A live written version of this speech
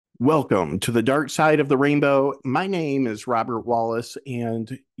Welcome to the dark side of the rainbow. My name is Robert Wallace,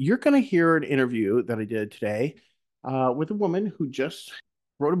 and you're going to hear an interview that I did today with a woman who just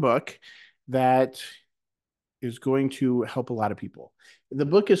wrote a book that is going to help a lot of people. The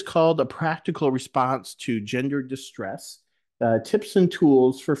book is called A Practical Response to Gender Distress, Tips and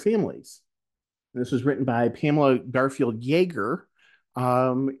Tools for Families. This was written by Pamela Garfield-Jaeger,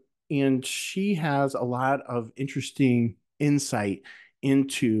 um, and she has a lot of interesting insight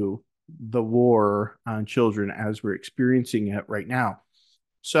into the war on children as we're experiencing it right now.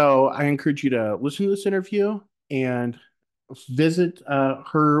 So I encourage you to listen to this interview and visit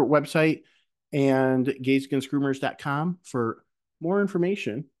her website and gaysagainstgroomers.com for more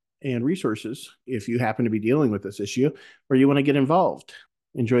information and resources if you happen to be dealing with this issue or you want to get involved.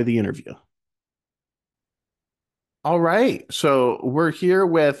 Enjoy the interview. All right. So we're here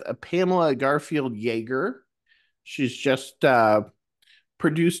with Pamela Garfield-Jaeger. She's just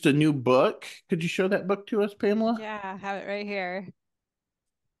produced a new book. Could you show that book to us, Pamela? Yeah, I have it right here.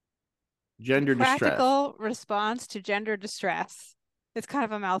 A Gender distress. practical response to gender distress. It's kind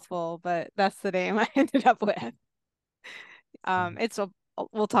of a mouthful, but that's the name I ended up with. It's a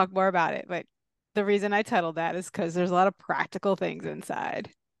we'll talk more about it, but the reason I titled that is because there's a lot of practical things inside.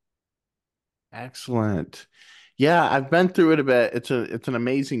 Excellent. Yeah, I've been through it a bit. It's an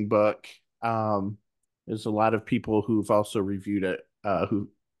amazing book. Um, there's a lot of people who've also reviewed it who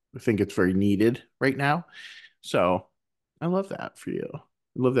think it's very needed right now. So I love that for you. I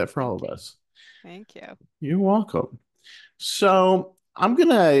love that for all Thank of you. us. Thank you. You're welcome. So I'm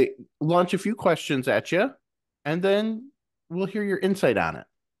gonna launch a few questions at you, and then we'll hear your insight on it.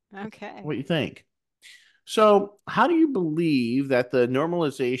 Okay. What you think? So, how do you believe that the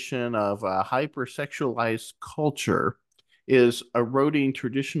normalization of a hypersexualized culture is eroding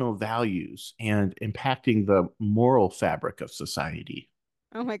traditional values and impacting the moral fabric of society?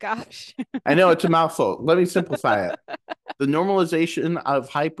 Oh my gosh. I know it's a mouthful. Let me simplify it. The normalization of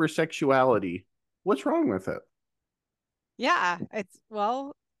hypersexuality. What's wrong with it? Yeah, it's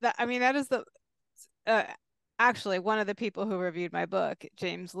well, that I mean that is the uh, actually one of the people who reviewed my book,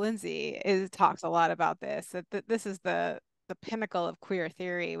 James Lindsay, is talks a lot about this. That this is the pinnacle of queer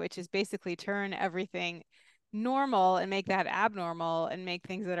theory, which is basically turn everything normal and make that abnormal and make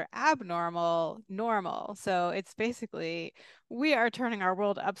things that are abnormal normal. So it's basically we are turning our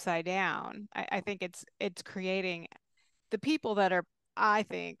world upside down. I think it's creating the people that are I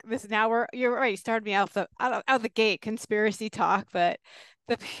think this now you're right, you started me out the gate conspiracy talk, but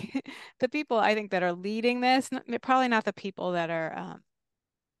the the people I think that are leading this, probably not the people that are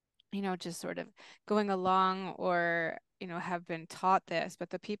just sort of going along or have been taught this, but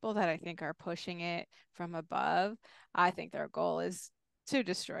the people that I think are pushing it from above, I think their goal is to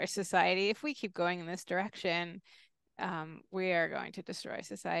destroy society. If we keep going in this direction, we are going to destroy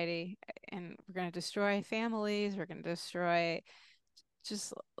society and we're going to destroy families. We're going to destroy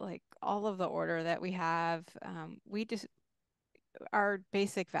just like all of the order that we have. We just our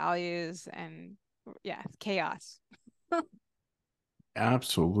basic values and yeah, chaos.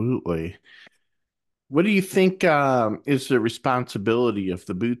 Absolutely. What do you think is the responsibility of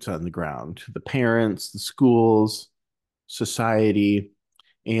the boots on the ground, the parents, the schools, society,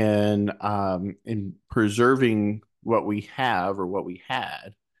 and in preserving what we have or what we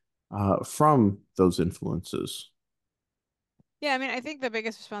had from those influences? Yeah, I mean, I think the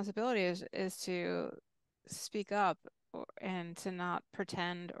biggest responsibility is to speak up and to not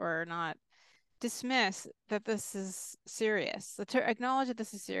pretend or not dismiss that this is serious. To acknowledge that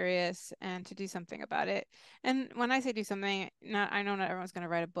this is serious and to do something about it. And when I say do something, not I know not everyone's going to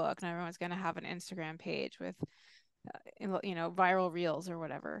write a book, not everyone's going to have an Instagram page with viral reels or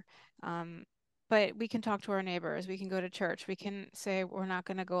whatever. Um, but we can talk to our neighbors. We can go to church. We can say we're not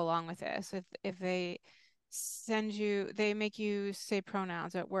going to go along with this. If they make you say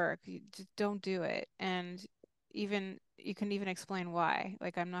pronouns at work, you just don't do it. And even you can even explain why.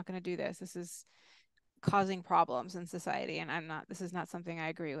 Like, I'm not going to do this. This is causing problems in society, and this is not something I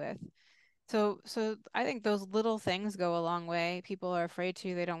agree with. So I think those little things go a long way. People are afraid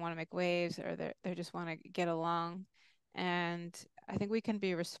to, they don't want to make waves, or they just want to get along. And I think we can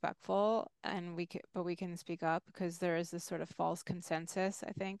be respectful and but we can speak up because there is this sort of false consensus,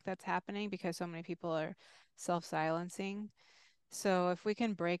 I think, that's happening because so many people are self-silencing. So if we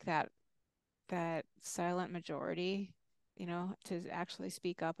can break that silent majority, to actually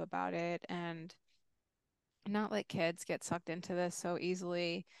speak up about it and not let kids get sucked into this so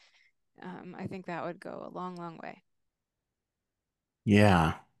easily, I think that would go a long, long way.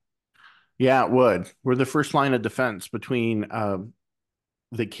 Yeah, yeah, it would. We're the first line of defense between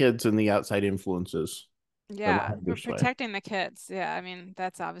the kids and the outside influences. the Yeah, for lavender way. protecting the kids. Yeah, I mean,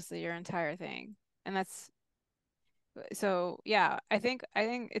 that's obviously your entire thing. And that's so yeah, I think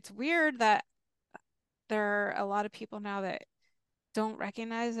it's weird that there are a lot of people now that don't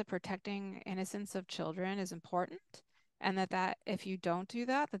recognize that protecting innocence of children is important, and that if you don't do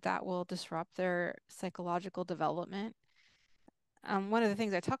that, that will disrupt their psychological development. One of the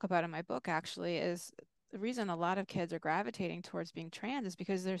things I talk about in my book actually is the reason a lot of kids are gravitating towards being trans is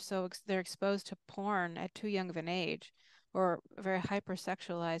because they're exposed to porn at too young of an age, or very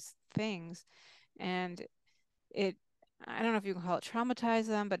hypersexualized things, and it I don't know if you can call it traumatize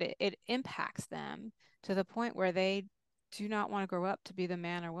them, but it impacts them to the point where they do not want to grow up to be the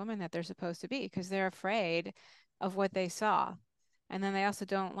man or woman that they're supposed to be because they're afraid of what they saw. And then they also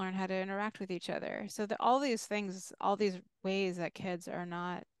don't learn how to interact with each other. So all these things, all these ways that kids are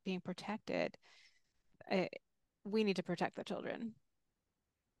not being protected, eh, we need to protect the children.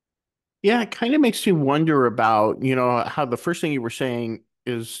 Yeah, it kind of makes me wonder about, how the first thing you were saying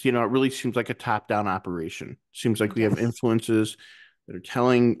is, it really seems like a top-down operation. Seems like we have Yes. influences that are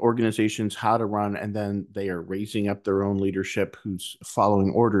telling organizations how to run, and then they are raising up their own leadership who's following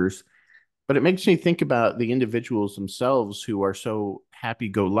orders. But it makes me think about the individuals themselves who are so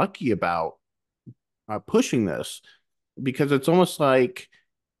happy-go-lucky about pushing this, because it's almost like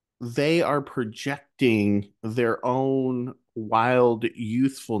they are projecting their own wild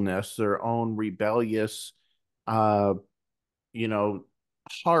youthfulness, their own rebellious, uh, you know,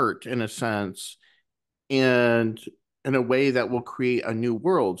 heart in a sense, and in a way that will create a new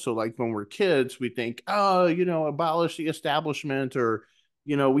world. So, like when we're kids, we think, oh, abolish the establishment, or,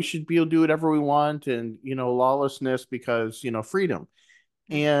 we should be able to do whatever we want, and, lawlessness because, freedom.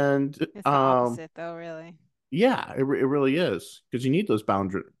 Mm. And It's the opposite though, really. yeah, it really is, because you need those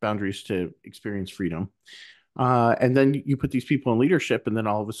boundaries to experience freedom. And then you put these people in leadership, and then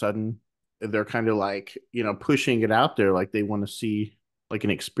all of a sudden they're kind of like, pushing it out there, like they want to see, like, an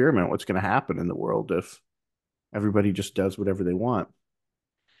experiment, what's going to happen in the world if everybody just does whatever they want.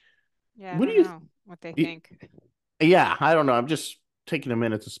 Yeah, I What do don't know what they you, think. yeah, I don't know. I'm just taking a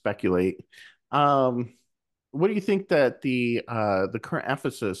minute to speculate. Um, what do you think that the current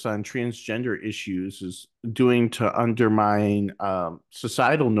emphasis on transgender issues is doing to undermine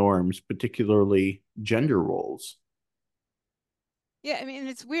societal norms, particularly gender roles? Yeah, I mean,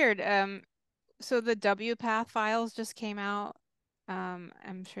 it's weird. So the W Path files just came out.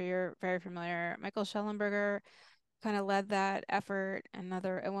 I'm sure you're very familiar. Michael Schellenberger kind of led that effort.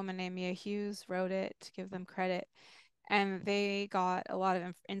 A woman named Mia Hughes wrote it to give them credit. And they got a lot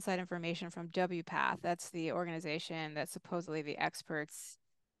of inside information from W Path. That's the organization that's supposedly the experts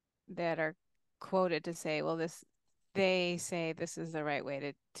that are quoted to say, well, they say this is the right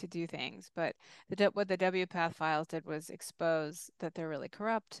way to do things. But what the WPATH files did was expose that they're really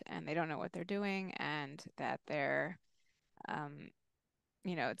corrupt and they don't know what they're doing, and that um,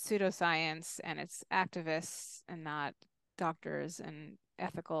 it's pseudoscience and it's activists and not doctors and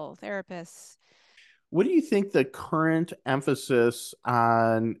ethical therapists. What do you think the current emphasis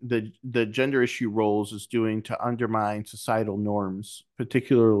on the gender issue roles is doing to undermine societal norms,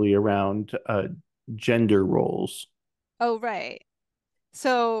 particularly around gender roles? Oh, right.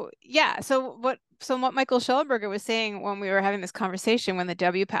 So what Michael Schellenberger was saying when we were having this conversation when the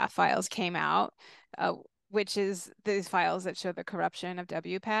WPATH files came out, uh, which is these files that show the corruption of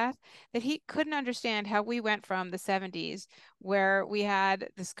WPATH, that he couldn't understand how we went from the 70s where we had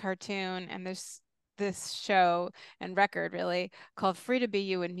this cartoon and this show and record really called Free to Be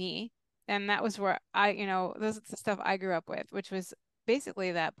You and Me. And that was where those are the stuff I grew up with, which was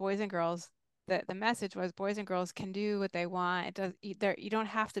basically that boys and girls the message was boys and girls can do what they want. You don't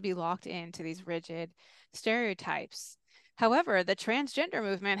have to be locked into these rigid stereotypes. However, the transgender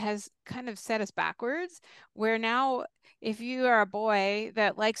movement has kind of set us backwards, where now if you are a boy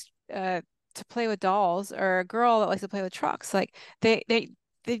that likes to play with dolls or a girl that likes to play with trucks, like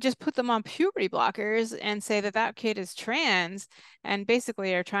they just put them on puberty blockers and say that kid is trans, and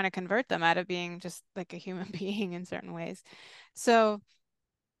basically are trying to convert them out of being just like a human being in certain ways. So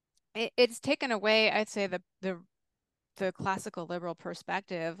it's taken away, I'd say, the classical liberal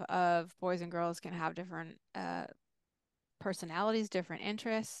perspective of boys and girls can have different personalities, different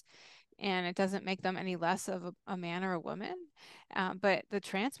interests, and it doesn't make them any less of a man or a woman. But the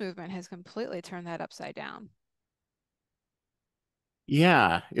trans movement has completely turned that upside down.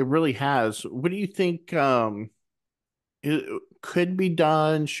 Yeah, it really has. What do you think it could be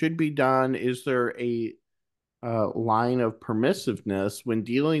done, should be done? Is there a line of permissiveness when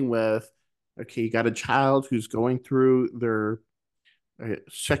dealing with, okay, you got a child who's going through their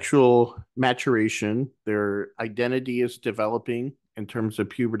sexual maturation, their identity is developing in terms of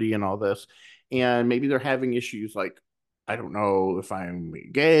puberty and all this. and maybe they're having issues like, I don't know if I'm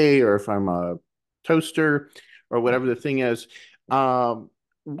gay or if I'm a toaster or whatever the thing is. Um,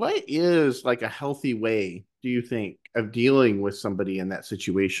 what is like a healthy way, do you think, of dealing with somebody in that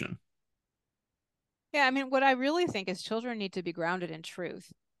situation? Yeah, I mean, what I really think is children need to be grounded in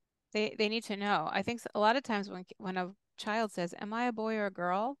truth. They need to know. I think a lot of times when a child says, "Am I a boy or a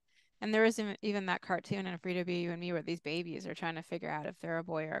girl?" And there isn't even that cartoon in Free to Be You and Me where these babies are trying to figure out if they're a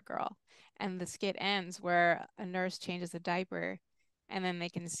boy or a girl. And the skit ends where a nurse changes a diaper and then they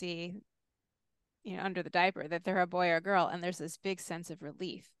can see, under the diaper that they're a boy or a girl, and there's this big sense of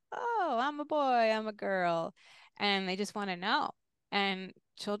relief. Oh, I'm a boy, I'm a girl. And they just want to know. And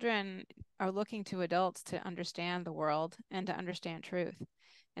children are looking to adults to understand the world and to understand truth.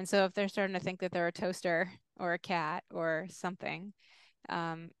 And so if they're starting to think that they're a toaster or a cat or something,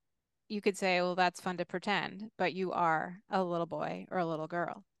 um, you could say, well, that's fun to pretend, but you are a little boy or a little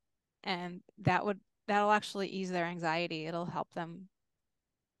girl. And that'll actually ease their anxiety. It'll help them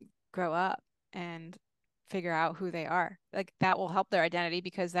grow up and figure out who they are. Like that will help their identity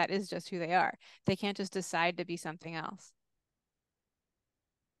because that is just who they are. They can't just decide to be something else.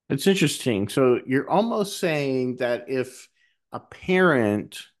 It's interesting. So you're almost saying that if a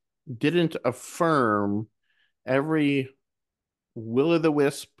parent didn't affirm every will o' the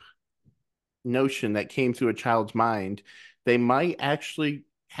wisp notion that came through a child's mind, they might actually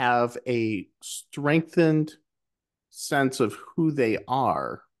have a strengthened sense of who they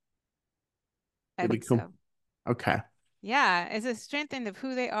are. I They think become so. okay. Yeah, it's a strengthening of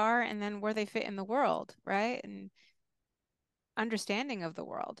who they are and then where they fit in the world, right? And understanding of the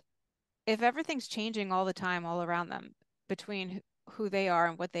world. If everything's changing all the time, all around them, between who they are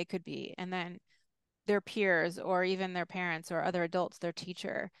and what they could be, and then their peers or even their parents or other adults, their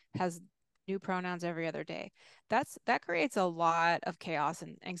teacher has new pronouns every other day. That creates a lot of chaos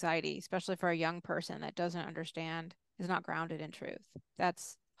and anxiety, especially for a young person that doesn't understand, is not grounded in truth.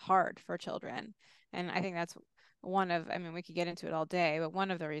 That's hard for children. And I think that's I mean, we could get into it all day, but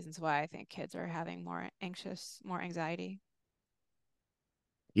one of the reasons why I think kids are having more anxiety.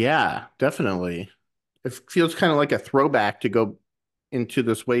 Yeah, definitely. It feels kind of like a throwback to go into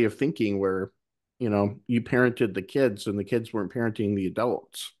this way of thinking where, you parented the kids and the kids weren't parenting the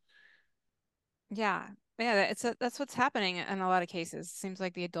adults. Yeah. Yeah, that's what's happening in a lot of cases. It seems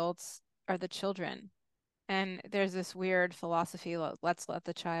like the adults are the children. And there's this weird philosophy, let's let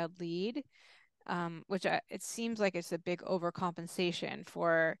the child lead, it seems like it's a big overcompensation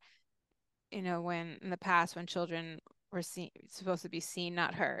for, when in the past when children were supposed to be seen,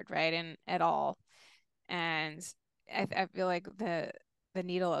 not heard, right? And at all. And I feel like the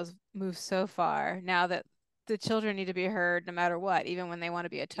needle has moved so far now that the children need to be heard no matter what. Even when they want to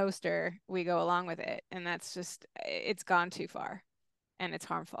be a toaster, we go along with it. And it's gone too far and it's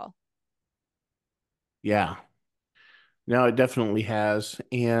harmful. Yeah, no, it definitely has.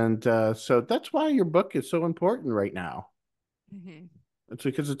 And so that's why your book is so important right now. Hmm. It's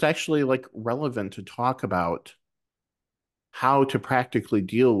because it's actually like relevant to talk about how to practically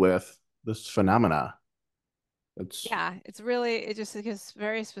deal with this phenomena. It's Yeah, it just gives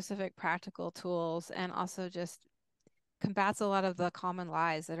very specific practical tools and also just combats a lot of the common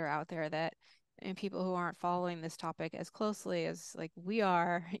lies that are out there that and people who aren't following this topic as closely as like we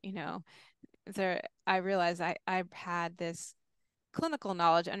are, I realize I've had this clinical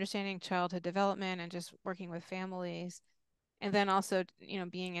knowledge, understanding childhood development and just working with families. And then also,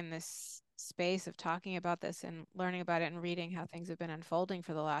 being in this space of talking about this and learning about it and reading how things have been unfolding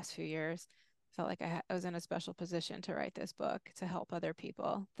for the last few years, felt like I was in a special position to write this book to help other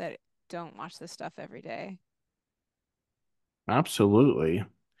people that don't watch this stuff every day. absolutely.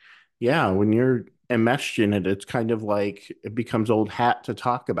 Yeah, when you're enmeshed in it, it's kind of like it becomes old hat to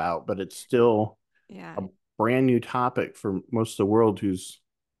talk about, but it's still Yeah. a brand new topic for most of the world who's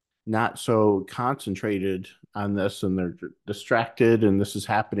not so concentrated on this and they're distracted and this is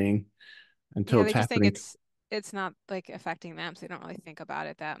happening until Yeah, it's they just think happening. it's not like affecting them, so they don't really think about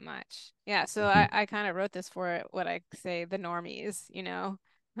it that much. Yeah, so Mhm. I kind of wrote this for what I say the normies,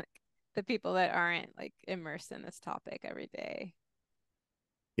 like the people that aren't like immersed in this topic every day.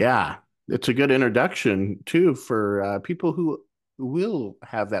 Yeah, it's a good introduction too for people who will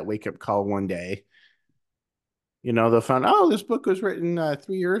have that wake up call one day. They'll find, oh, this book was written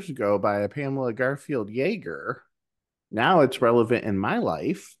 3 years ago by Pamela Garfield-Jaeger. Now it's relevant in my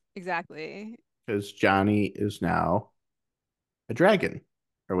life Exactly. because Johnny is now a dragon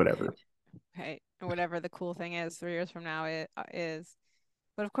or whatever. Right. Or whatever the cool thing is 3 years from now it is.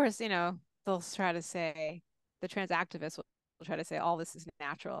 But of course, they'll try to say the trans activists will try to say all this is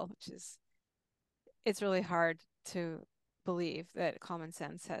natural, which it's really hard to believe that common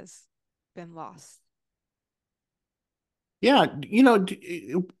sense has been lost. Yeah,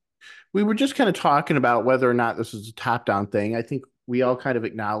 we were just kind of talking about whether or not this is a top-down thing. I think we all kind of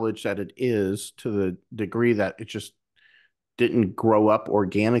acknowledge that it is to the degree that it just didn't grow up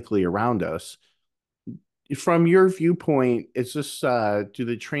organically around us. From your viewpoint, is this do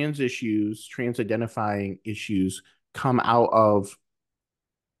the trans issues, trans identifying issues come out of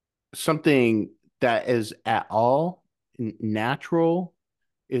something that is at all natural?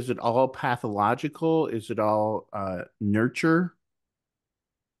 Is it all pathological? Is it all nurture?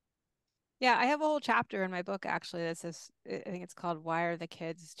 Yeah, I have a whole chapter in my book actually that says, I think it's called "Why Are the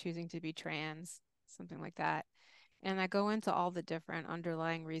Kids Choosing to Be Trans?" Something like that. And I go into all the different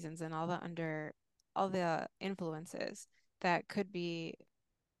underlying reasons and all the influences that could be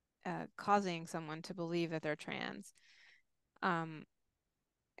causing someone to believe that they're trans. Um,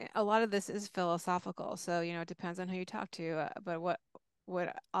 a lot of this is philosophical, so it depends on who you talk to. But what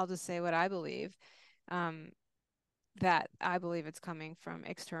I'll just say what I believe. Um, that I believe it's coming from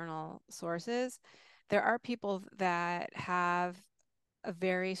external sources. There are people that have a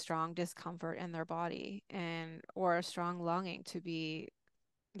very strong discomfort in their body and or a strong longing to be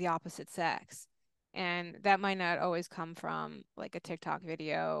the opposite sex. And that might not always come from like a TikTok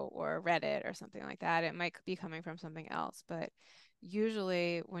video or Reddit or something like that. It might be coming from something else. But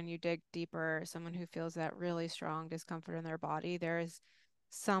usually, when you dig deeper, someone who feels that really strong discomfort in their body, there is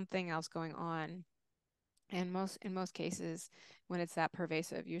something else going on. And in most cases, when it's that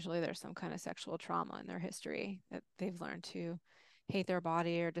pervasive, usually there's some kind of sexual trauma in their history that they've learned to hate their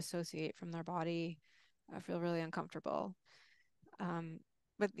body or dissociate from their body, feel really uncomfortable. Um,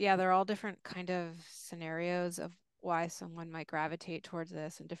 but yeah, they're all different kind of scenarios of why someone might gravitate towards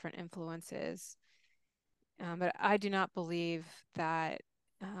this and different influences. But I do not believe that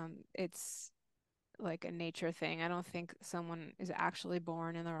it's like a nature thing. I don't think someone is actually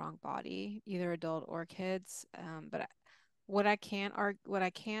born in the wrong body, either adult or kids. But what I can't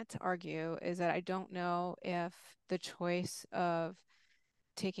argue is that I don't know if the choice of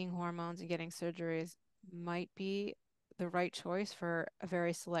taking hormones and getting surgeries might be the right choice for a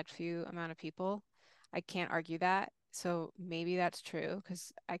very select few amount of people. I can't argue that. So maybe that's true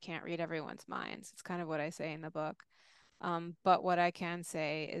because I can't read everyone's minds. It's kind of what I say in the book. But what I can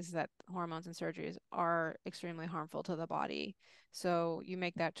say is that hormones and surgeries are extremely harmful to the body. So you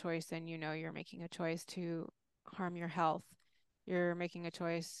make that choice, then you're making a choice to harm your health. You're making a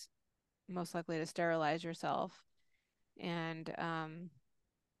choice most likely to sterilize yourself. And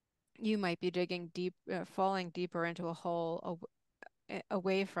you might be digging deep, falling deeper into a hole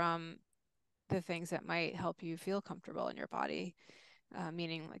away from the things that might help you feel comfortable in your body,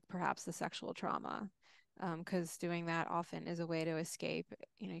 meaning like perhaps the sexual trauma. Because doing that often is a way to escape,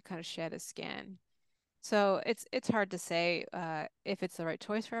 you kind of shed a skin. So it's hard to say if it's the right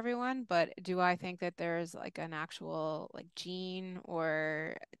choice for everyone, but do I think that there's like an actual like gene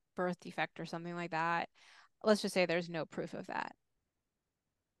or birth defect or something like that? Let's just say there's no proof of that.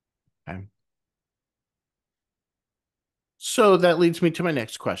 Okay. So that leads me to my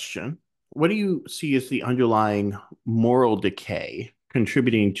next question. What do you see as the underlying moral decay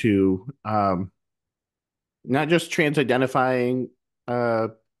contributing to not just trans identifying uh,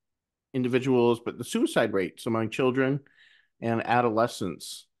 individuals, but the suicide rates among children and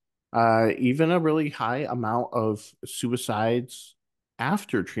adolescents? Even a really high amount of suicides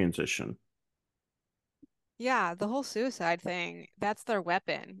after transition. Yeah, the whole suicide thing, that's their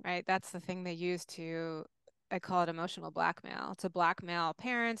weapon, right? That's the thing they use to, I call it emotional blackmail, to blackmail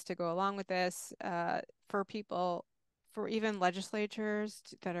parents to go along with this, for people, for even legislatures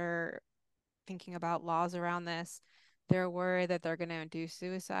that are thinking about laws around this. They're worried that they're going to induce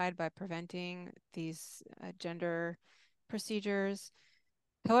suicide by preventing these gender procedures.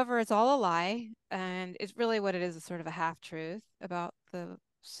 However, it's all a lie, and it's really what it is sort of a half truth about the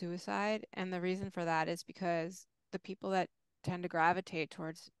suicide. And the reason for that is because the people that tend to gravitate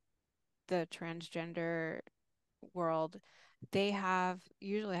towards the transgender world, they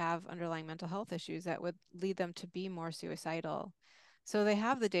usually have underlying mental health issues that would lead them to be more suicidal. So they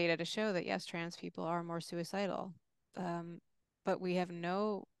have the data to show that yes, trans people are more suicidal. Um, but we have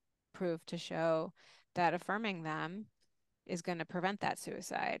no proof to show that affirming them is going to prevent that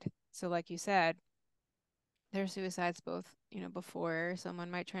suicide. So, like you said, there's suicides both, before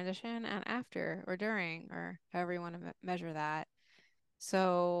someone might transition and after or during or however you want to measure that.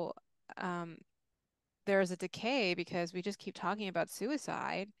 So, um, there's a decay because we just keep talking about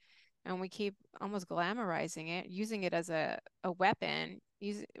suicide and we keep almost glamorizing it, using it as a weapon.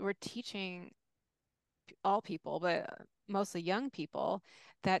 We're teaching all people, but mostly young people,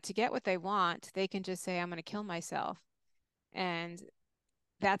 that to get what they want, they can just say, I'm going to kill myself. And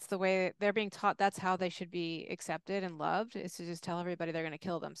that's the way they're being taught. That's how they should be accepted and loved, is to just tell everybody they're going to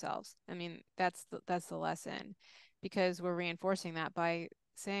kill themselves. I mean, that's the lesson, because we're reinforcing that by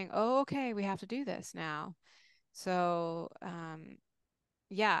saying, oh, okay, we have to do this now. So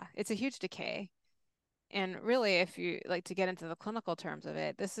yeah, it's a huge decay. And really, if you like to get into the clinical terms of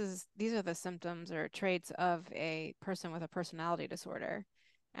it, these are the symptoms or traits of a person with a personality disorder.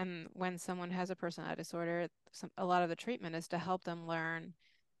 And when someone has a personality disorder, a lot of the treatment is to help them learn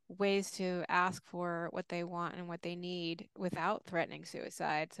ways to ask for what they want and what they need without threatening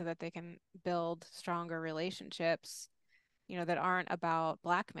suicide, so that they can build stronger relationships, that aren't about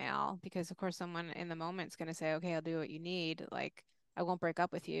blackmail. Because of course someone in the moment is going to say, okay, I'll do what you need. Like, I won't break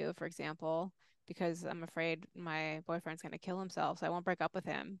up with you, for example, because I'm afraid my boyfriend's going to kill himself, so I won't break up with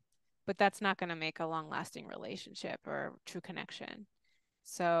him. But that's not going to make a long lasting relationship or true connection.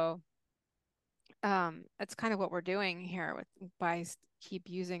 So that's kind of what we're doing here by keep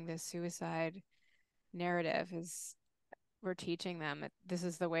using this suicide narrative. Is we're teaching them that this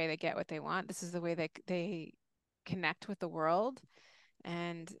is the way they get what they want. This is the way they connect with the world,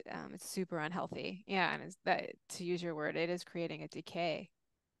 and it's super unhealthy. Yeah, and it's that, to use your word, it is creating a decay.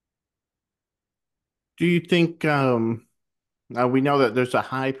 Do you think we know that there's a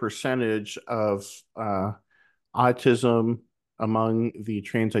high percentage of autism among the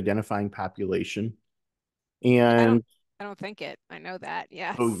trans identifying population? I don't And I don't think it. I know that. oh,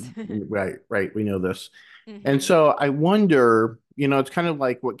 Yes. right, right, we know this. And hmm so I wonder, it's kind of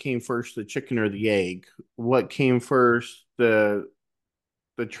like what came first, the chicken or the egg? What came first, the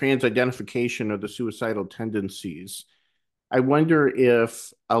trans identification or the suicidal tendencies? I wonder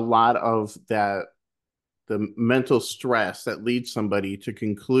if a lot of that, the mental stress that leads somebody to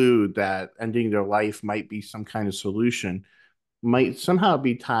conclude that ending their life might be some kind of solution, might somehow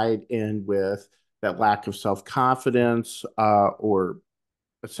be tied in with that lack of self-confidence, or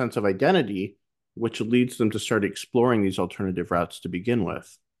a sense of identity, which leads them to start exploring these alternative routes to begin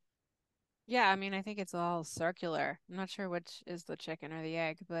with. Yeah, I mean, I think it's all circular. I'm not sure which is the chicken or the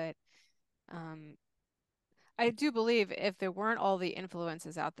egg, but um, I do believe if there weren't all the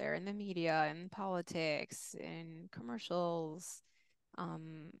influences out there in the media and politics and commercials,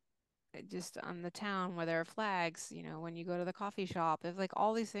 um, just on the town where there are flags, when you go to the coffee shop, if like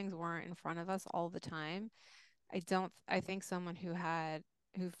all these things weren't in front of us all the time, I think someone who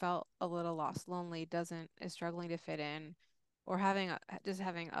felt a little lost, lonely, doesn't is struggling to fit in, or just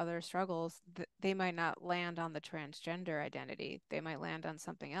having other struggles, they might not land on the transgender identity. They might land on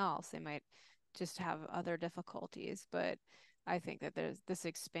something else. They might just have other difficulties. But I think that there's this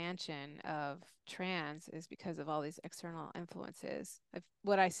expansion of trans is because of all these external influences.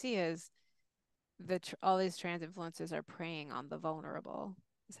 What I see is all these trans influences are preying on the vulnerable,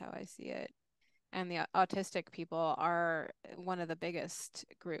 is how I see it. And the autistic people are one of the biggest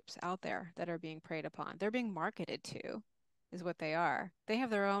groups out there that are being preyed upon. They're being marketed to, is what they are. They have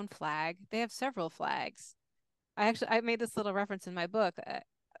their own flag. They have several flags. I made this little reference in my book.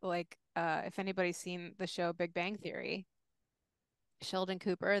 If anybody's seen the show Big Bang Theory, Sheldon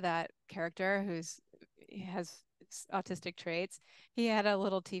Cooper, that character he has autistic traits, he had a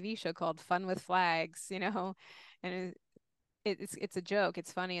little TV show called Fun with Flags, and it's a joke.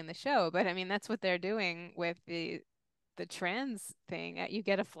 It's funny in the show, but I mean that's what they're doing with the trans thing. You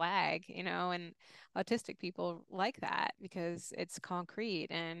get a flag, and autistic people like that because it's concrete,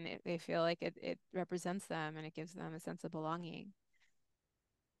 and they feel like it represents them and it gives them a sense of belonging.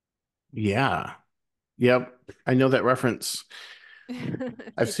 Yeah. Yep. I know that reference. I've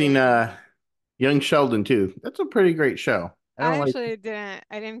People seen are crazy. Young Sheldon too. That's a pretty great show. I don't like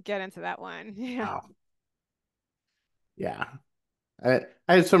I didn't get into that one. Yeah. wow. Yeah. I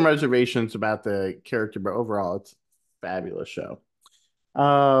had some reservations about the character, but overall it's a fabulous show.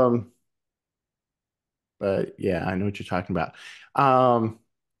 Um, but yeah, I know what you're talking about. Um,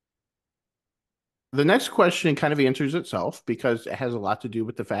 the next question kind of answers itself because it has a lot to do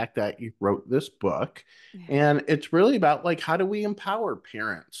with the fact that you wrote this book. And it's really about like how do we empower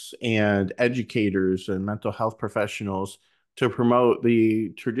parents and educators and mental health professionals to promote the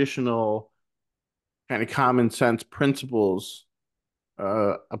traditional kind of common sense principles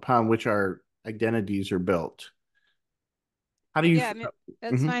upon which our identities are built. How do you? Yeah, I mean,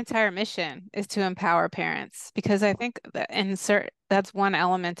 that's Mhm. my entire mission, is to empower parents, because I think that that's one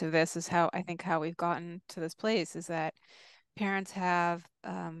element of this, is how we've gotten to this place, is that parents have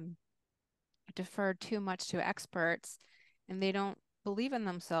deferred too much to experts, and they don't believe in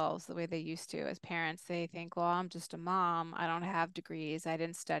themselves the way they used to. As parents, they think, well, I'm just a mom. I don't have degrees. I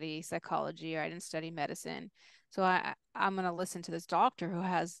didn't study psychology, or I didn't study medicine. So I'm going to listen to this doctor who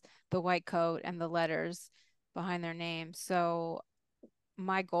has the white coat and the letters behind their name. So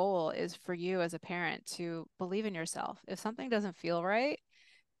my goal is for you as a parent to believe in yourself. If something doesn't feel right,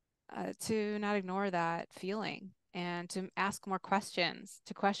 to not ignore that feeling and to ask more questions,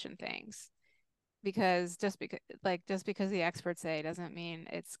 to question things. Because just because the experts say doesn't mean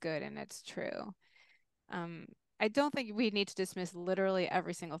it's good and it's true. Um, I don't think we need to dismiss literally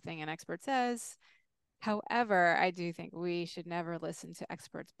every single thing an expert says. However, I do think we should never listen to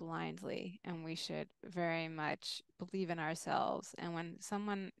experts blindly, and we should very much believe in ourselves. And when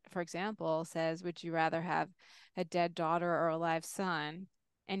someone, for example, says, would you rather have a dead daughter or a live son?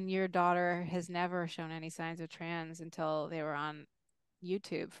 And your daughter has never shown any signs of trans until they were on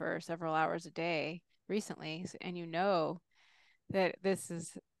YouTube for several hours a day recently, and you know that this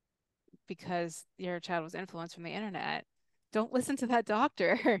is because your child was influenced from the internet, don't listen to that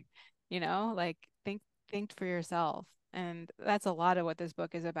doctor. Like think for yourself. And that's a lot of what this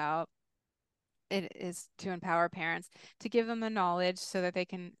book is about. It is to empower parents, to give them the knowledge so that they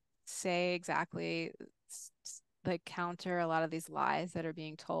can say exactly, like counter a lot of these lies that are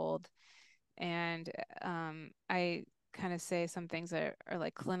being told. And I kind of say some things that are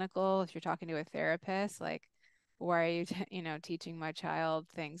like clinical. If you're talking to a therapist, like, why are you, teaching my child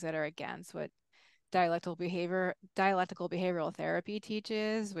things that are against what dialectical behavioral therapy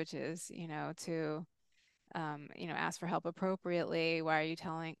teaches, which is, to ask for help appropriately. Why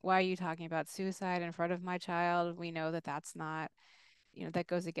are you talking about suicide in front of my child? We know that that's not, that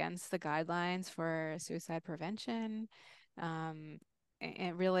goes against the guidelines for suicide prevention. Um,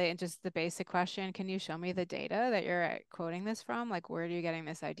 and really, and just the basic question, can you show me the data that you're quoting this from? Like, where are you getting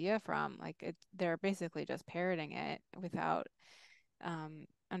this idea from? They're basically just parroting it without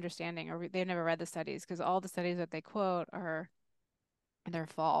understanding, or they've never read the studies, because all the studies that they quote they're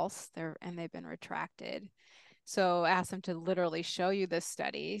false. They've been retracted. So ask them to literally show you this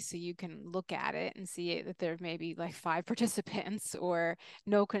study so you can look at it and see that there may be like five participants or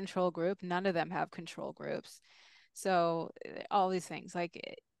no control group. None of them have control groups. So all these things,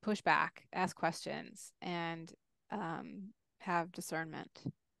 like, push back, ask questions, and have discernment.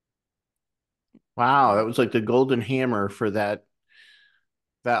 Wow, Yeah. that was like the golden hammer for that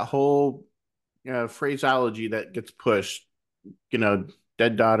whole phraseology that gets pushed. You know,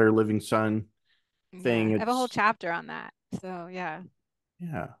 dead daughter, living son Yeah. thing. I have a whole It's chapter on that. So yeah.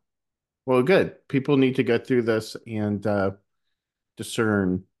 yeah. Well, good. People need to go through this and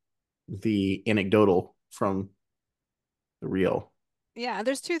discern the anecdotal from the real. Yeah,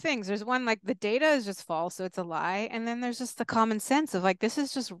 there's two things. There's one, like, the data is just false, so it's a lie. And then there's just the common sense of, like, this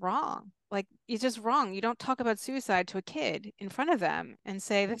is just wrong. Like, it's just wrong. You don't talk about suicide to a kid in front of them and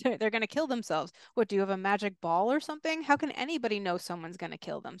say that they're going to kill themselves. What, do you have a magic ball or something? How can anybody know someone's going to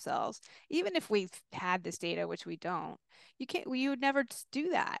kill themselves? Even if we've had this data, which we don't, you would never do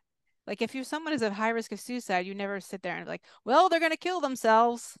that. Like, if someone is at high risk of suicide, you never sit there and be like, well, they're going to kill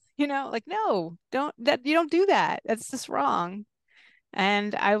themselves. Like, no, you don't do that. That's just wrong.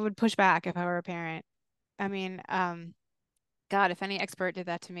 And I would push back if I were a parent. I mean, God, if any expert did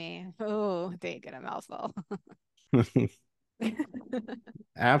that to me, oh, they'd get a mouthful.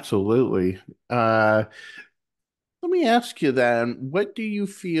 Absolutely. Let me ask you then, what do you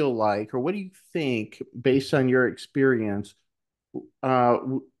feel like, or what do you think, based on your experience, uh,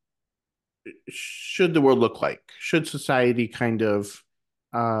 should the world look like? Should society kind of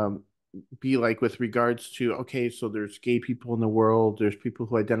um, be like with regards to, okay, so there's gay people in the world, there's people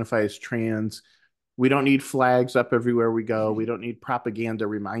who identify as trans. We don't need flags up everywhere we go. We don't need propaganda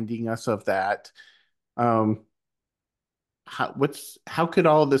reminding us of that. Um, how could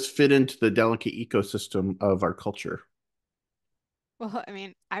all this fit into the delicate ecosystem of our culture? Well, I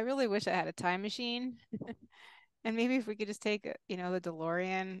mean, I really wish I had a time machine. And maybe if we could just take, the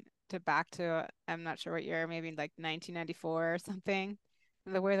DeLorean to back to, I'm not sure what year, maybe like 1994 or something,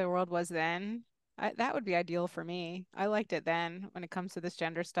 the way the world was then, that would be ideal for me. I liked it then when it comes to this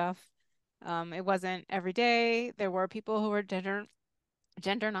gender stuff. It wasn't every day. There were people who were gender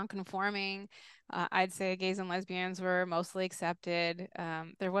nonconforming. I'd say gays and lesbians were mostly accepted.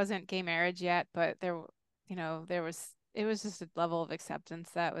 There wasn't gay marriage yet, but it was just a level of acceptance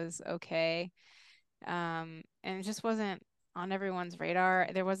that was okay. And it just wasn't on everyone's radar.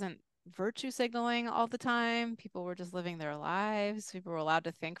 There wasn't virtue signaling all the time. People were just living their lives. People were allowed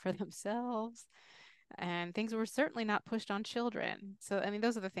to think for themselves. And things were certainly not pushed on children. So, I mean,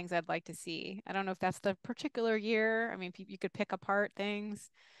 those are the things I'd like to see. I don't know if that's the particular year. I mean, you could pick apart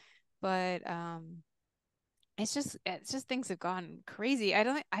things, but it's just things have gone crazy. I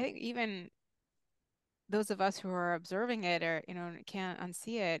think even those of us who are observing it, or can't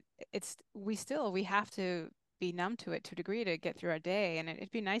unsee it, we have to be numb to it to a degree to get through our day. And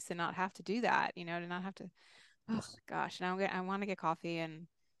it'd be nice to not have to do that, to not have to oh gosh, I want to get coffee, and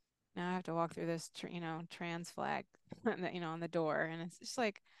now I have to walk through this, trans flag, on the door, and it's just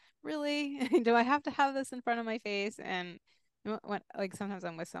like, really, do I have to have this in front of my face? And when, like, sometimes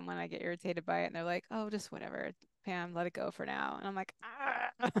I'm with someone, I get irritated by it, and they're like, "Oh, just whatever, Pam, let it go for now." And I'm like, ah.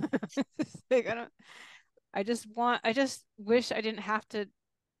 It's just like, I just wish I didn't have to,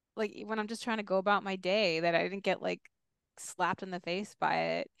 like, when I'm just trying to go about my day, that I didn't get like slapped in the face by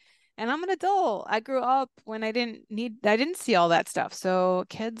it. And I'm an adult. I grew up when I didn't see all that stuff. So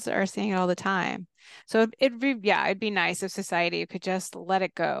kids are seeing it all the time. So yeah, it'd be nice if society could just let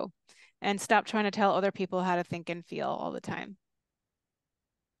it go and stop trying to tell other people how to think and feel all the time.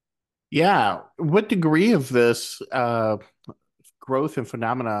 Yeah. What degree of this growth and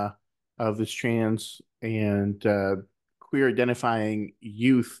phenomena of this trans and queer identifying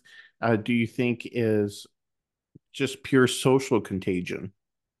youth do you think is just pure social contagion?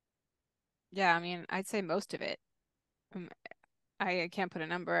 Yeah, I mean, I'd say most of it. Um, I can't put a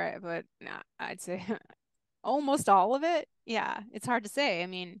number, but nah, I'd say almost all of it. Yeah, it's hard to say. I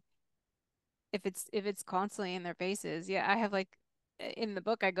mean, if it's constantly in their faces, yeah, I have like, in the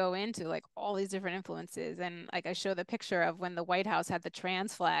book I go into like all these different influences, and like I show the picture of when the White House had the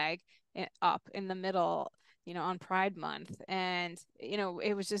trans flag up in the middle, on Pride Month, and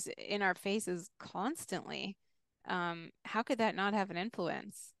it was just in our faces constantly. How could that not have an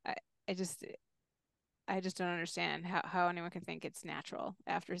influence? I just I just don't understand how anyone can think it's natural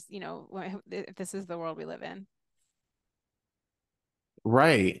after, if this is the world we live in.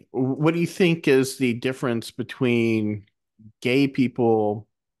 Right. What do you think is the difference between gay people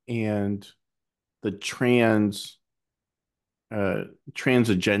and the uh, trans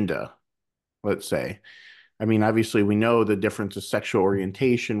agenda, let's say? I mean, obviously, we know the difference of sexual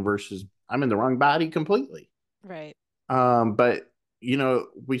orientation versus I'm in the wrong body completely. Right. But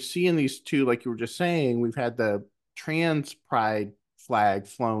we see in these two, like you were just saying, we've had the trans pride flag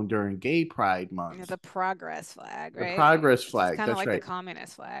flown during gay pride Yeah, month, the progress flag, the right? progress Which is flag. kind of That's like the right.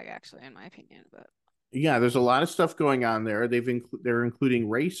 communist flag, actually, in my opinion. But Yeah, there's a lot of stuff going on there. They're including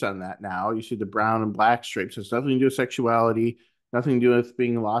race on that now. You see the brown and black stripes. It's nothing to do with sexuality, nothing to do with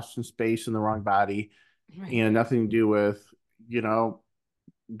being lost in space in the wrong body, right. and nothing to do with you know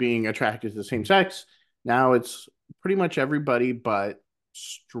being attracted to the same sex. Now it's pretty much everybody but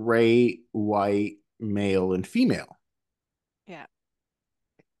straight white male and female. Yeah.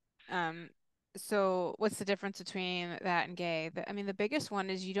 Um, so what's the difference between that and gay? I mean, the biggest one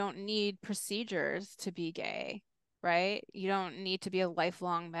is you don't need procedures to be gay, right? You don't need to be a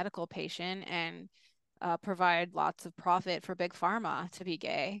lifelong medical patient and provide lots of profit for big pharma to be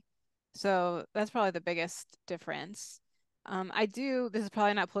gay. So that's probably the biggest difference. This is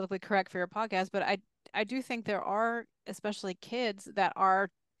probably not politically correct for your podcast, but I do think there are, especially kids that are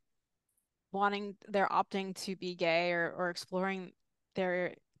they're opting to be gay, or exploring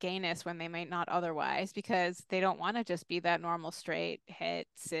their gayness when they might not otherwise, because they don't want to just be that normal straight het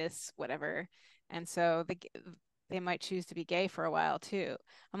cis whatever, and so they might choose to be gay for a while too.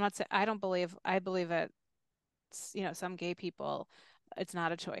 I'm not saying I don't believe I believe that, some gay people, it's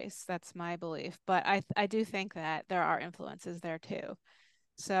not a choice. That's my belief, but I do think that there are influences there too.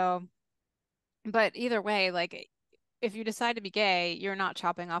 So, but either way, like, if you decide to be gay, you're not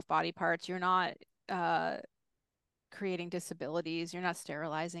chopping off body parts. You're not uh creating disabilities. You're not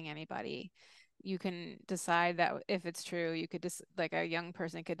sterilizing anybody. You can decide that if it's true, you could just, like, a young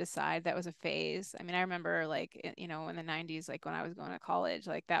person could decide that was a phase. I mean, I remember, like, in the 90s, like when I was going to college,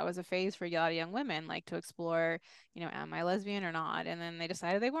 like that was a phase for a lot of young women, like to explore, am I lesbian or not? And then they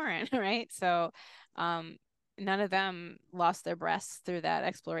decided they weren't, right? So, none of them lost their breasts through that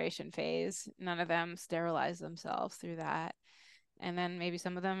exploration phase. None of them sterilized themselves through that, and then maybe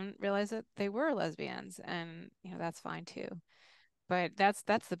some of them realize that they were lesbians, and that's fine too. But that's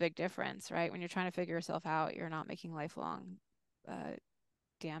the big difference, right? When you're trying to figure yourself out, you're not making lifelong uh,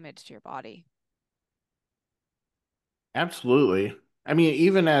 damage to your body. Absolutely. I mean,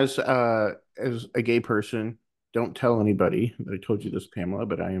 even as a gay person, don't tell anybody that I told you this, Pamela,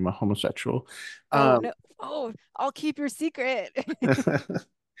 but I am a homosexual. Oh Um, no. Oh, I'll keep your secret.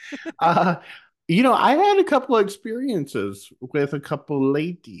 uh, I had a couple of experiences with a couple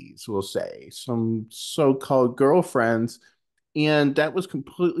ladies, we'll say, some so-called girlfriends, and that was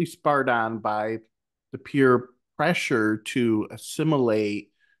completely spurred on by the pure pressure to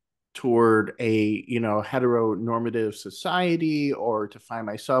assimilate toward a heteronormative society or to find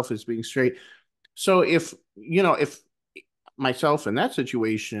myself as being straight. So if myself in that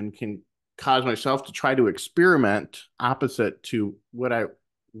situation can cause myself to try to experiment opposite to what I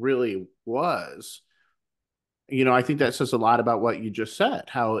really was, I think that says a lot about what you just said,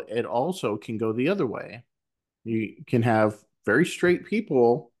 how it also can go the other way. You can have very straight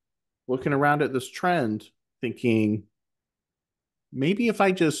people looking around at this trend thinking, maybe if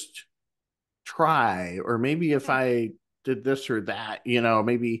I just try, or maybe if Yeah. I did this or that,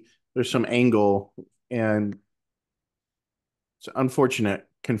 maybe there's some angle, and it's unfortunate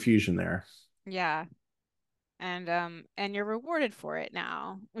confusion there. Yeah. And you're rewarded for it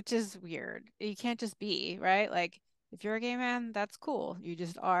now, which is weird. You can't just be, right? Like if you're a gay man, that's cool. You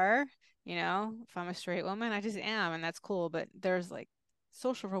just are, if I'm a straight woman, I just am, and that's cool. But there's like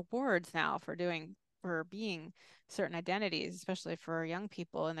social rewards now for being certain identities, especially for young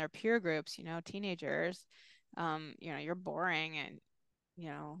people in their peer groups, teenagers. You're boring and,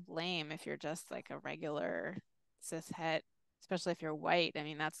 lame if you're just like a regular cis het, especially if you're white. I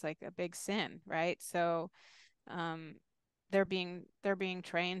mean, that's like a big sin, right? So um, they're being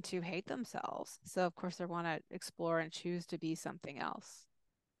trained to hate themselves. So of course they want to explore and choose to be something else.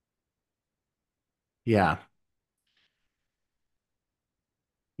 Yeah.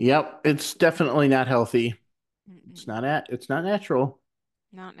 Yep. It's definitely not healthy. Mm-mm. It's not natural.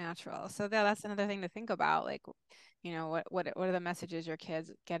 Not natural. So that's another thing to think about. Like, what are the messages your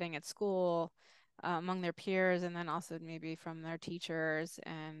kids getting at school, among their peers, and then also maybe from their teachers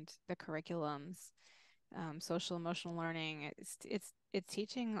and the curriculums. Social emotional learning. It's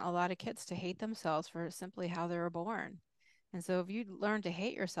teaching a lot of kids to hate themselves for simply how they were born. And so if you learn to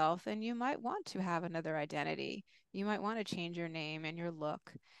hate yourself, then you might want to have another identity. You might want to change your name and your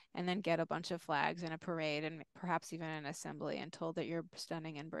look and then get a bunch of flags in a parade and perhaps even an assembly and told that you're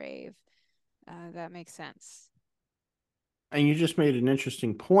stunning and brave. That makes sense. And you just made an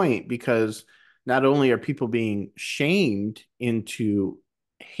interesting point, because not only are people being shamed into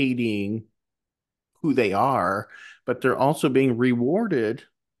hating who they are, but they're also being rewarded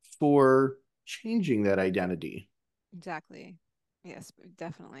for changing that identity. Exactly. Yes,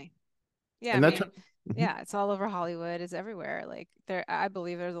 definitely. Yeah, I And that's mean, yeah, it's all over Hollywood, it's everywhere. Like I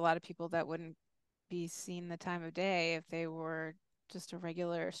believe there's a lot of people that wouldn't be seen the time of day if they were just a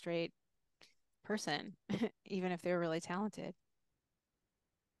regular straight person, even if they were really talented.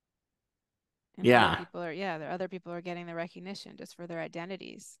 And yeah, other people are getting the recognition just for their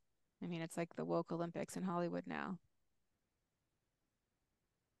identities. I mean, it's like the woke Olympics in Hollywood now,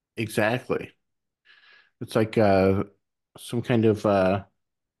 exactly. It's like some kind of what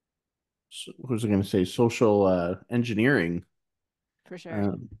was I going to say? Social engineering, for sure.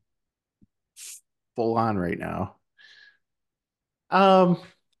 uh, full on right now. Um,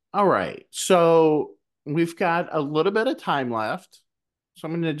 all right. So we've got a little bit of time left. So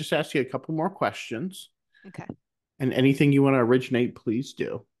I'm going to just ask you a couple more questions, Okay. and anything you want to originate, please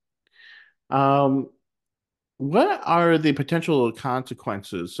do. Um, what are the potential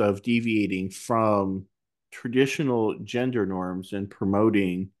consequences of deviating from traditional gender norms and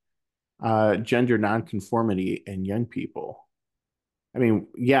promoting gender nonconformity in young people? I mean,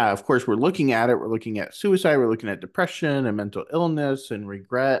 yeah, of course, we're looking at it. We're looking at suicide. We're looking at depression and mental illness and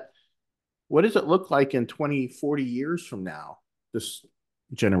regret. What does it look like in 20, 40 years from now, this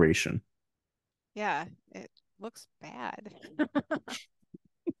generation? Yeah, it looks bad.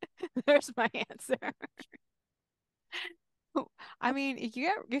 There's my answer. I mean,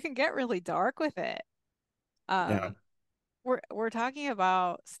 you can get really dark with it. Yeah. Um, we're talking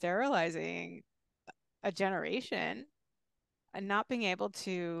about sterilizing a generation and not being able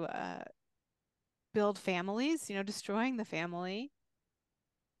to build families, destroying the family.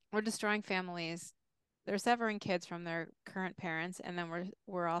 We're destroying families. They're severing kids from their current parents, and then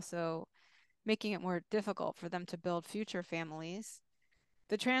we're also making it more difficult for them to build future families.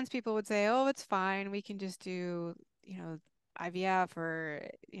 The trans people would say, "Oh, it's fine. We can just do, IVF or,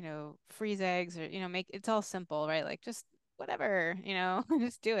 freeze eggs or, make it's all simple, right? Like just whatever,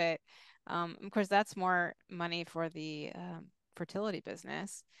 just do it." Of course, that's more money for the fertility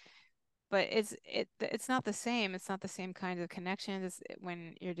business, but it's not the same. It's not the same kind of connection as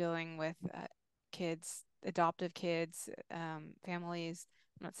when you're dealing with kids, adoptive kids, families.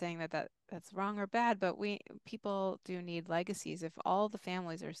 I'm not saying that's wrong or bad, but we people do need legacies. If all the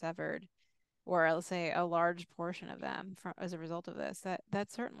families are severed, or let's say a large portion of them as a result of this,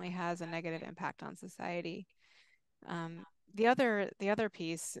 that certainly has a negative impact on society. Um, the other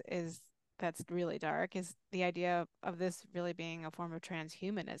piece is that's really dark is the idea of this really being a form of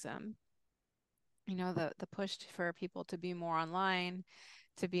transhumanism. The push for people to be more online,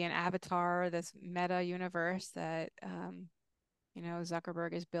 to be an avatar, this meta universe that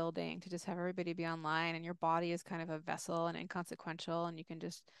Zuckerberg is building to just have everybody be online and your body is kind of a vessel and inconsequential and you can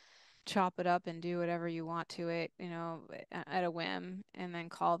just chop it up and do whatever you want to it, at a whim and then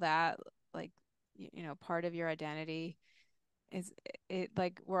call that like part of your identity is it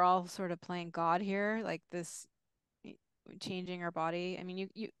like we're all sort of playing God here, like this changing our body. I mean,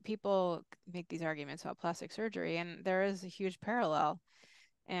 you people make these arguments about plastic surgery, and there is a huge parallel.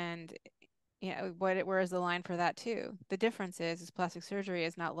 And yeah, where is the line for that too? The difference is plastic surgery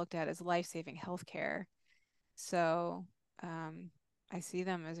is not looked at as life-saving healthcare. So um, I see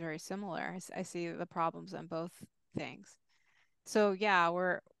them as very similar. I see the problems on both things. So yeah,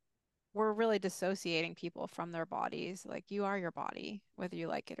 we're really dissociating people from their bodies. Like you are your body, whether you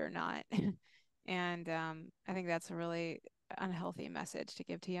like it or not. And I think that's a really unhealthy message to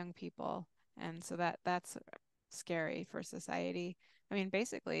give to young people. And so that's scary for society. I mean,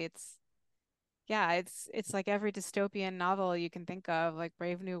 basically, it's like every dystopian novel you can think of, like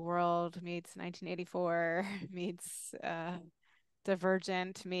Brave New World meets 1984 meets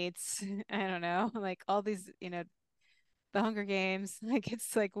Divergent meets I don't know, like all these, the Hunger Games. Like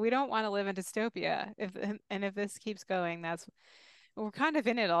it's like we don't want to live in dystopia. If and if this keeps going, that's we're kind of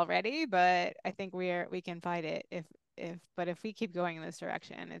in it already, but I think we can fight it if we keep going in this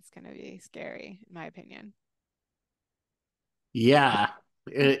direction, it's going to be scary, in my opinion. Yeah,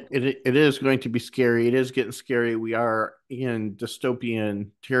 it is going to be scary. It is getting scary. We are in dystopian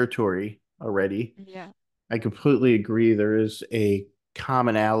territory already. Yeah. I completely agree. There is a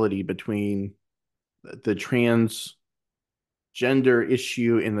commonality between the transgender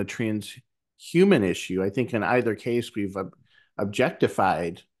issue and the transhuman issue. I think in either case, we've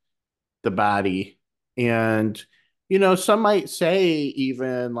objectified the body. And, some might say,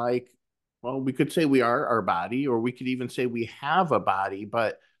 even like, well, we could say we are our body, or we could even say we have a body,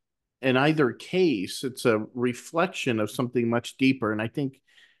 but in either case, it's a reflection of something much deeper. And I think,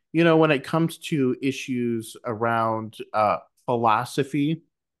 when it comes to issues around philosophy,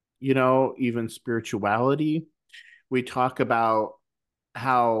 even spirituality, we talk about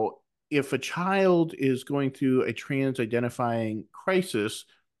how if a child is going through a trans identifying crisis,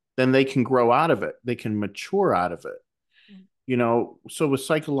 then they can grow out of it, they can mature out of it. So with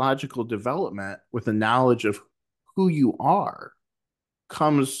psychological development, with the knowledge of who you are,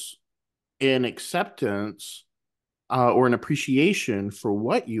 comes an acceptance or an appreciation for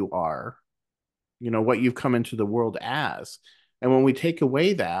what you are, what you've come into the world as. And when we take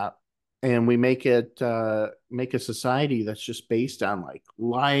away that and we make a society that's just based on like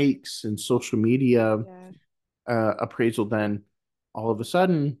likes and social media Yeah. appraisal, then all of a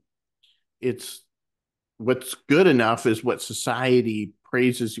sudden it's what's good enough is what society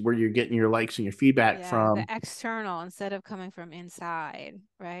praises, where you're getting your likes and your feedback Yeah, the from. external instead of coming from inside,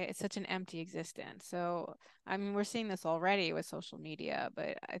 right? It's such an empty existence. So, I mean, we're seeing this already with social media,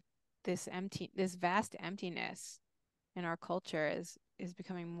 but this vast emptiness in our culture is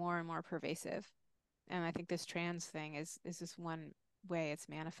becoming more and more pervasive. And I think this trans thing is just one way it's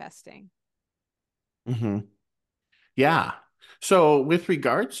manifesting. Mm-hmm. Yeah. So with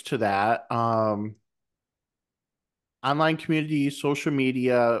regards to that, online communities, social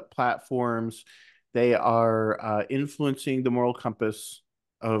media platforms, they are influencing the moral compass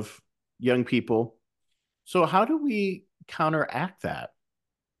of young people. So how do we counteract that?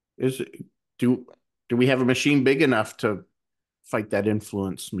 Is do do we have a machine big enough to fight that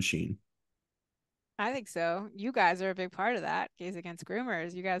influence machine? I think so. You guys are a big part of that. Gays Against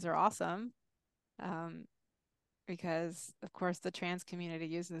Groomers. You guys are awesome. Um, because of course the trans community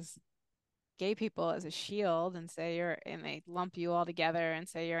uses gay people as a shield and they lump you all together and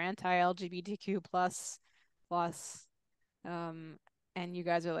say you're anti-LGBTQ plus um and you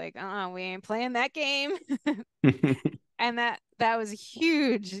guys are like, we ain't playing that game. And that was a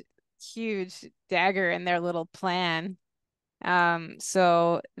huge dagger in their little plan.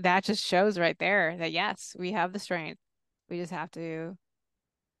 So that just shows right there that yes, we have the strength. We just have to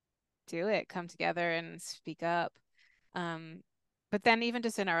do it, come together and speak up. Um, but then even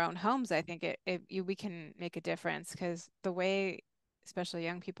just in our own homes, I think we can make a difference because the way, especially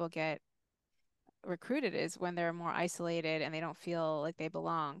young people get recruited is when they're more isolated and they don't feel like they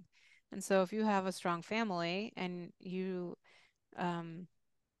belong. And so if you have a strong family and you um,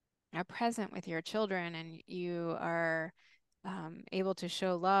 are present with your children and you are able to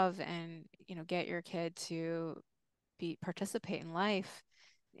show love and get your kid to be participate in life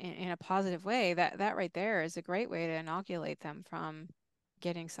in a positive way, that right there is a great way to inoculate them from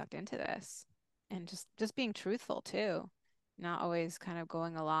getting sucked into this and just being truthful too, not always kind of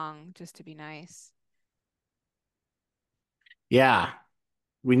going along just to be nice. Yeah,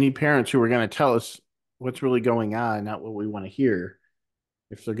 we need parents who are going to tell us what's really going on, not what we want to hear.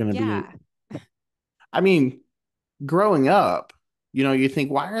 If they're going to be, Yeah. I mean, growing up, you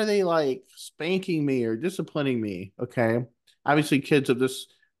think, why are they like spanking me or disciplining me? Okay. Obviously, kids of this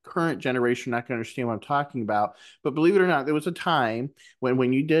current generation are not going to understand what I'm talking about. But believe it or not, there was a time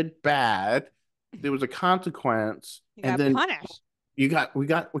when you did bad, there was a consequence, You and got then punished.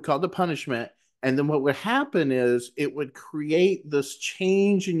 we called the punishment, and then what would happen is it would create this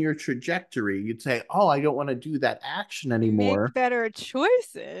change in your trajectory. You'd say, oh, I don't want to do that action Make anymore. better Yeah, I'm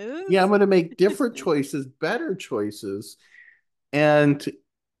choices. going to make different choices, better choices. and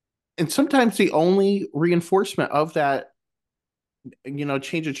and sometimes the only reinforcement of that,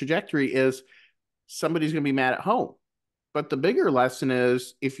 change of trajectory is somebody's going to be mad at home. But the bigger lesson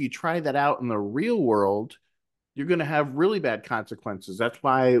is if you try that out in the real world, you're going to have really bad consequences. That's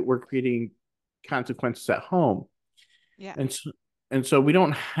why we're creating consequences at home. Yeah. And so, and so we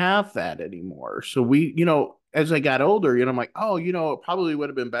don't have that anymore. So as I got older, I'm like, oh, it probably would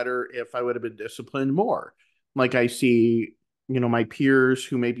have been better if I would have been disciplined more. Like I see, my peers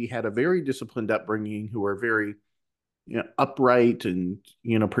who maybe had a very disciplined upbringing, who are very, upright and,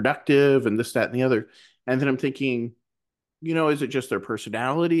 productive and this, that, and the other. And then I'm thinking, is it just their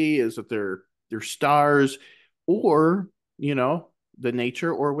personality? Is it their stars, or the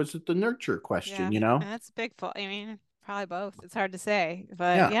nature, or was it the nurture question? Yeah. And that's a big fault. I mean, probably both. It's hard to say,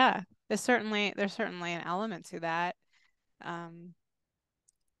 but Yeah. yeah, there's certainly an element to that. Um,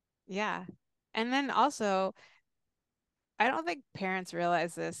 yeah. And then also, I don't think parents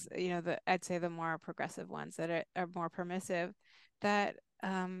realize this, I'd say the more progressive ones that are more permissive, that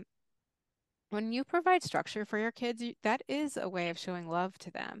when you provide structure for your kids, that is a way of showing love to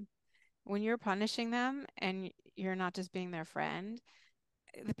them. When you're punishing them and you're not just being their friend,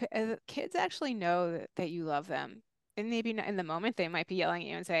 the kids actually know that you love them. And maybe not in the moment they might be yelling at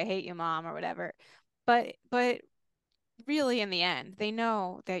you and say, "I hate you, mom," or whatever. But really in the end, they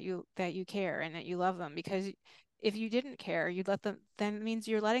know that you care and that you love them, because if you didn't care, you'd let them, then it means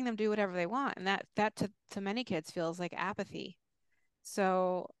you're letting them do whatever they want. And that to many kids feels like apathy.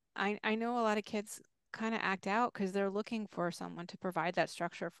 So I know a lot of kids kind of act out because they're looking for someone to provide that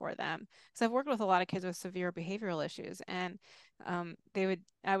structure for them. So I've worked with a lot of kids with severe behavioral issues, and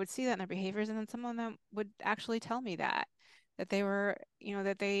I would see that in their behaviors, and then some of them would actually tell me that they were,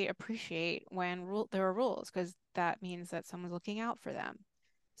 that they appreciate when there are rules, because that means that someone's looking out for them.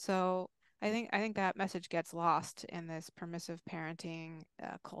 So I think that message gets lost in this permissive parenting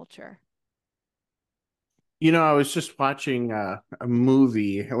culture. I was just watching a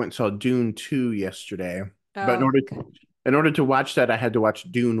movie. I went and saw Dune 2 yesterday. But Oh, in order to watch that, I had to watch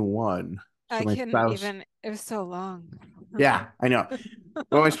Dune 1. So I my couldn't spouse, even, it was so long. yeah, I know.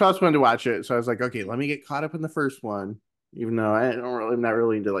 Well, my spouse wanted to watch it, so I was like, okay, let me get caught up in the first one, even though I'm not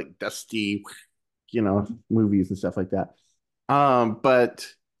really into like dusty, movies and stuff like that. But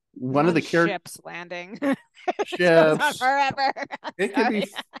And one of then the character ships landing. It just goes on ships, forever. it can be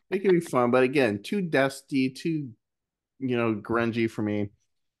Sorry. it can be fun, but again, too dusty, too, grungy for me.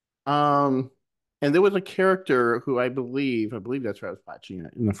 Um, and there was a character who I believe that's what I was watching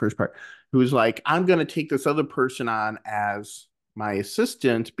it in the first part, who was like, I'm going to take this other person on as my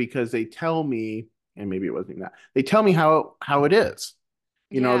assistant because they tell me, and maybe it wasn't even that, they tell me how it is.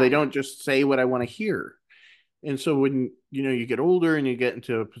 They Yeah. don't just say what I want to hear. And so when you get older and you get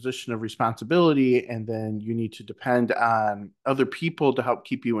into a position of responsibility, and then you need to depend on other people to help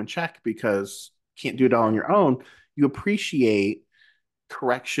keep you in check because you can't do it all on Yeah. your own, you appreciate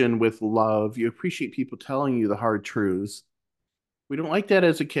correction with love. You appreciate people telling you the hard truths. We don't like that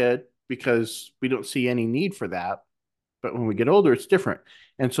as a kid because we don't see any need for that. But when we get older, it's different.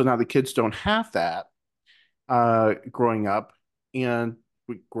 And so now the kids don't have that growing up, and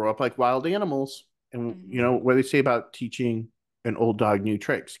we grow up like wild animals. And, Hmm. what they say about teaching an old dog new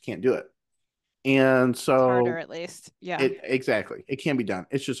tricks, can't do it. And It's harder so at least. Yeah. it can be done.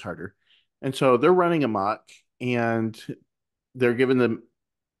 It's just harder. And so they're running amok, and they're giving the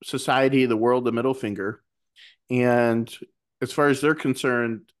society, the world, the middle finger. And as far as they're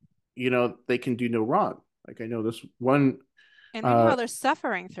concerned, they can do no wrong. Like I know this one. And Uh, meanwhile, they're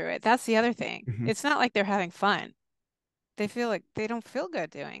suffering through it. That's the other thing. mhm. It's not like they're having fun. They feel like they don't feel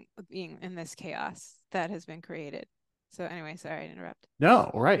good being in this chaos that has been created. So anyway, sorry to interrupt.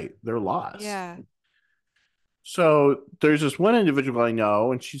 No, right. They're lost. Yeah. So there's this one individual I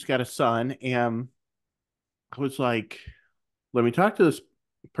know, and she's got a son. And I was like, let me talk to this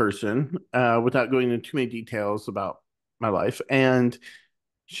person without going into too many details about my life. And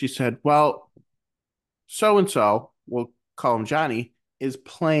she said, well, so and so, we'll call him Johnny, is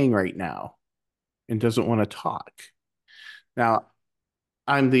playing right now and doesn't want to talk. Now,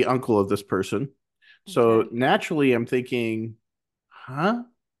 I'm the uncle of this person. So Okay. naturally, I'm thinking, huh? What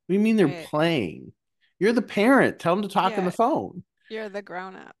do you mean they're Right. playing? You're the parent. Tell them to talk on the Yeah. phone. You're the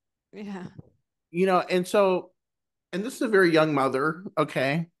grown up. Yeah. And this is a very young mother.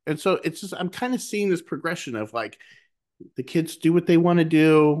 Okay. And so it's just, I'm kind of seeing this progression of like, the kids do what they want to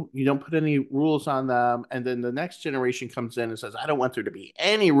do. You don't put any rules on them. And then the next generation comes in and says, I don't want there to be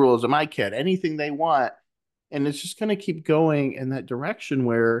any rules on my kid, anything they want. And it's just going to keep going in that direction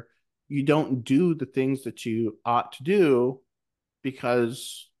where you don't do the things that you ought to do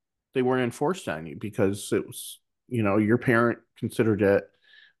because they weren't enforced on you, because it was, your parent considered it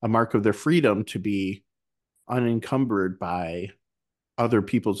a mark of their freedom to be unencumbered by other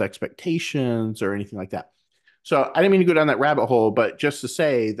people's expectations or anything like that. So I didn't mean to go down that rabbit hole, but just to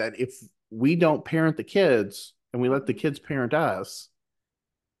say that if we don't parent the kids and we let the Mhm. kids parent us,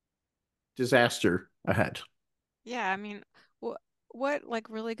 disaster ahead. Yeah, I mean, what like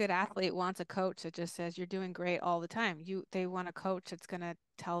really good athlete wants a coach that just says you're doing great all the time. They want a coach that's gonna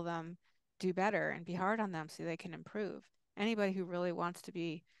tell them do better and be hard on them so they can improve. Anybody who really wants to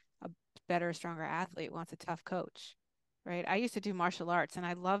be a better, stronger athlete wants a tough coach, right? I used to do martial arts and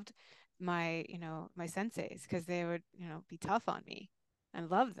I loved my senseis because they would, be tough on me. I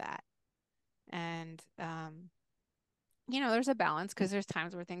loved that. And there's a balance because there's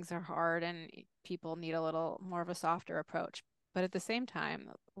times where things are hard and people need a little more of a softer approach. But at the same time,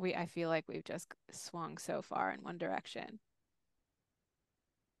 I feel like we've just swung so far in one direction.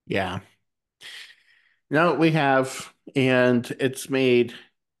 Yeah. No, we have, and it's made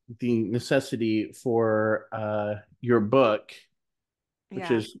the necessity for your book, which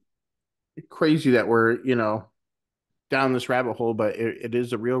Yeah. is crazy that we're, down this rabbit hole, but it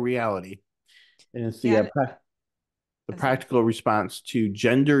is a real reality. And it's Yeah. And, the sorry. practical response to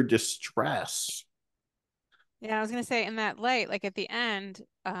gender distress. Yeah, I was gonna say in that light, like at the end,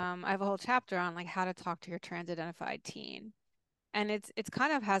 I have a whole chapter on like how to talk to your trans identified teen. And it's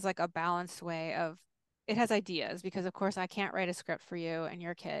kind of has like a balanced way of it has ideas because of course I can't write a script for you and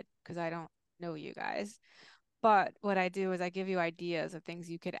your kid because I don't know you guys. But what I do is I give you ideas of things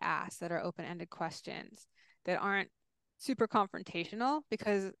you could ask that are open-ended questions that aren't super confrontational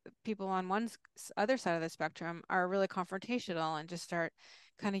because people on other side of the spectrum are really confrontational and just start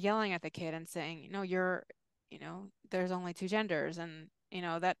kind of yelling at the kid and saying, there's only two genders and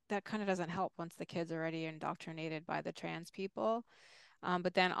that kind of doesn't help once the kid's already indoctrinated by the trans people.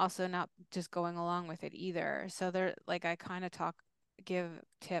 But then also not just going along with it either. So they're like I kind of give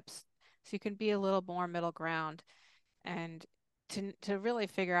tips so you can be a little more middle ground and to really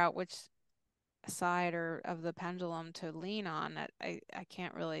figure out which side or of the pendulum to lean on that I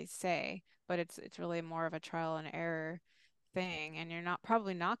can't really say, but it's really more of a trial and error thing and you're not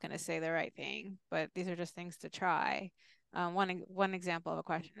probably not going to say the right thing, but these are just things to try. One example of a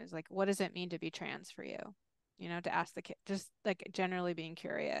question is like, what does it mean to be trans for you? To ask the kid, just like generally being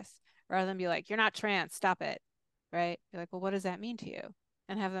curious rather than be like, you're not trans, stop it. Right? Be like, well, what does that mean to you?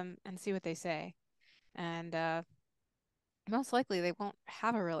 And have them and see what they say. And most likely they won't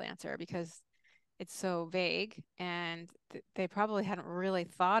have a real answer because it's so vague and they probably hadn't really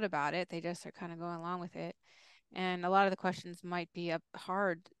thought about it. They just are kind of going along with it. And a lot of the questions might be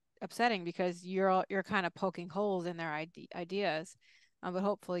upsetting because you're kind of poking holes in their ideas. But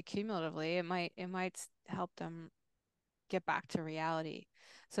hopefully, cumulatively, it might help them get back to reality.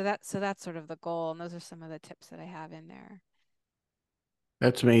 So that's sort of the goal, and those are some of the tips that I have in there.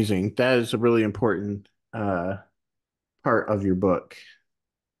 That's amazing. That is a really important part of your book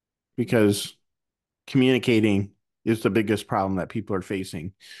because communicating is the biggest problem that people are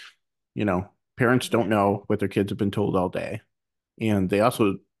facing. Parents don't Yeah. know what their kids have been told all day, and they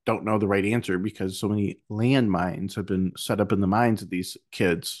also don't know the right answer because so many landmines have been set up in the minds of these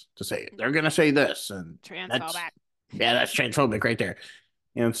kids to say they're going to say this, and that's Transphobic. yeah, that's transphobic right there.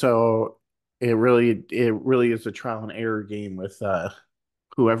 And so it really is a trial and error game with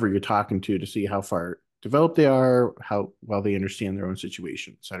whoever you're talking to see how far developed they are, how well they understand their own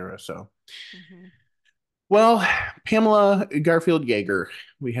situation, etc. So, Hmm. well, Pamela Garfield-Jaeger,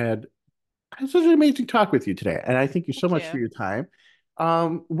 we had such an amazing talk with you today, and I thank you so Thank much for you. your time.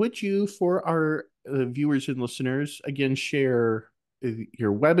 Would you, for our viewers and listeners, again share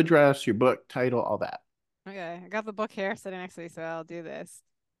your web address, your book title, all that? Okay, I got the book here sitting next to me, so I'll do this.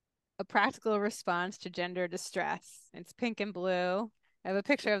 A practical response to gender distress. It's pink and blue. I have a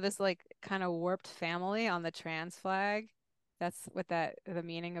picture of this like kind of warped family on the trans flag. That's what the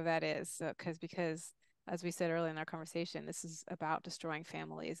meaning of that is. So, because as we said earlier in our conversation, this is about destroying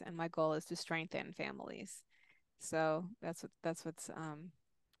families, and my goal is to strengthen families. So that's what's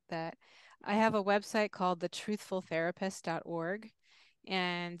that. I have a website called thetruthfultherapist.org,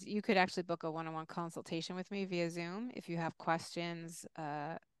 and you could actually book a one-on-one consultation with me via Zoom if you have questions,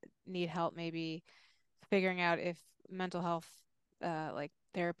 need help maybe figuring out if mental health, like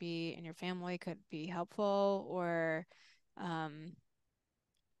therapy in your family could be helpful, or um,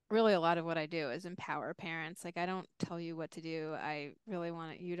 really a lot of what I do is empower parents. Like I don't tell you what to do. I really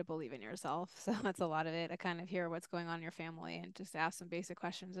want you to believe in yourself. So that's a lot of it. I kind of hear what's going on in your family and just ask some basic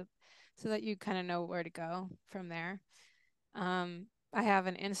questions so that you kind of know where to go from there. I have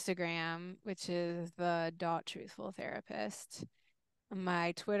an Instagram, which is the dot truthful therapist.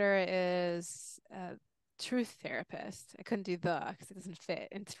 My Twitter is truth therapist. I couldn't do the because it doesn't fit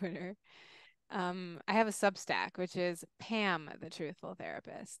in Twitter. I have a Substack, which is Pam, the Truthful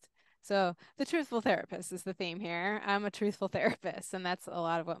Therapist. So the Truthful Therapist is the theme here. I'm a truthful therapist, and that's a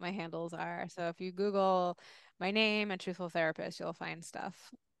lot of what my handles are. So if you Google my name and Truthful Therapist, you'll find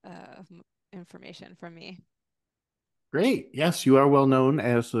stuff, information from me. Great. Yes, you are well known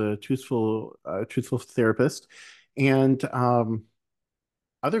as a truthful therapist. And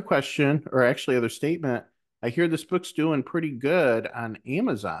other question, or actually other statement, I hear this book's doing pretty good on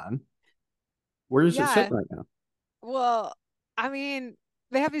Amazon. Where does it sit Yeah, right now? well, I mean,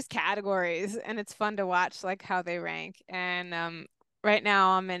 they have these categories, and it's fun to watch like how they rank. And right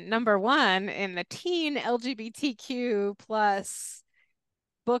now, I'm in number one in the teen LGBTQ plus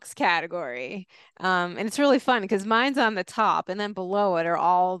books category. And it's really fun because mine's on the top, and then below it are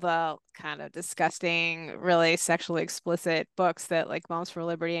all the kind of disgusting, really sexually explicit books that like Moms for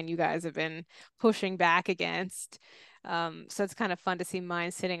Liberty and you guys have been pushing back against. So it's kind of fun to see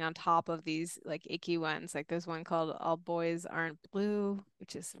mine sitting on top of these like icky ones. Like there's one called All Boys Aren't Blue,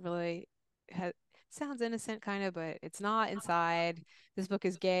 which is really ha sounds innocent kind of, but it's not inside. This book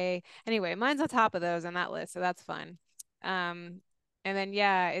is gay. Anyway, mine's on top of those on that list, so that's fun. Um, and then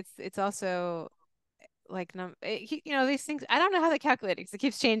yeah, it's also like these things. I don't know how they calculate it because it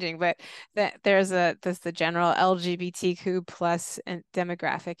keeps changing, but that there's the general LGBTQ plus and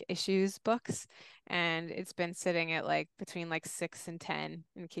demographic issues books, and it's been sitting at like between like 6 and 10,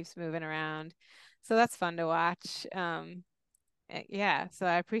 and keeps moving around. So that's fun to watch. Yeah, so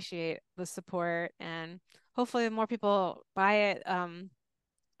I appreciate the support, and hopefully more people buy it. And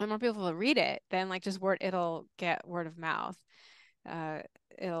more people will read it, then like just it'll get word of mouth. uh,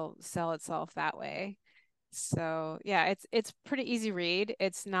 it'll sell itself that way. So yeah, it's pretty easy read.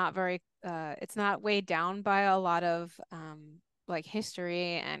 It's not weighed down by a lot of like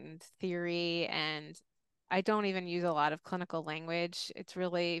history and theory, and I don't even use a lot of clinical language. It's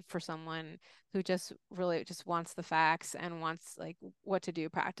really for someone who just really just wants the facts and wants like what to do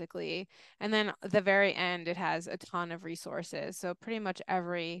practically. And then at the very end, it has a ton of resources. So pretty much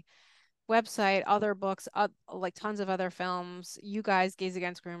every website, other books, like tons of other films. You guys, Gays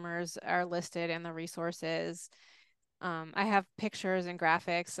Against Groomers, are listed in the resources. I have pictures and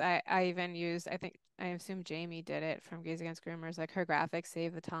graphics. I even used, I assume Jamie did it from Gays Against Groomers, like her graphics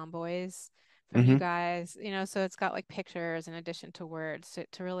Save the Tomboys from you Hmm. guys, so it's got like pictures in addition to words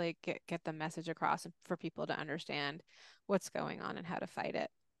to really get the message across and for people to understand what's going on and how to fight it.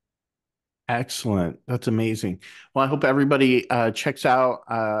 Excellent. That's amazing. Well, I hope everybody checks out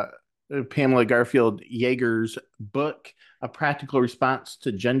Pamela Garfield-Jaeger's book, A Practical Response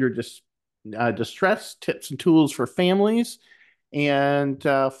to Distress, Tips and Tools for Families. And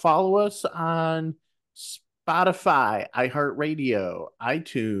follow us on Spotify, iHeartRadio,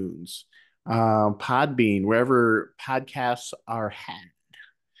 iTunes, Podbean, wherever podcasts are had.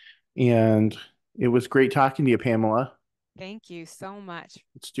 And it was great talking to you, Pamela. Thank you so much.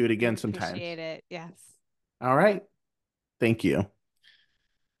 Let's do it I again sometime. appreciate it. Yes. All right. Thank you.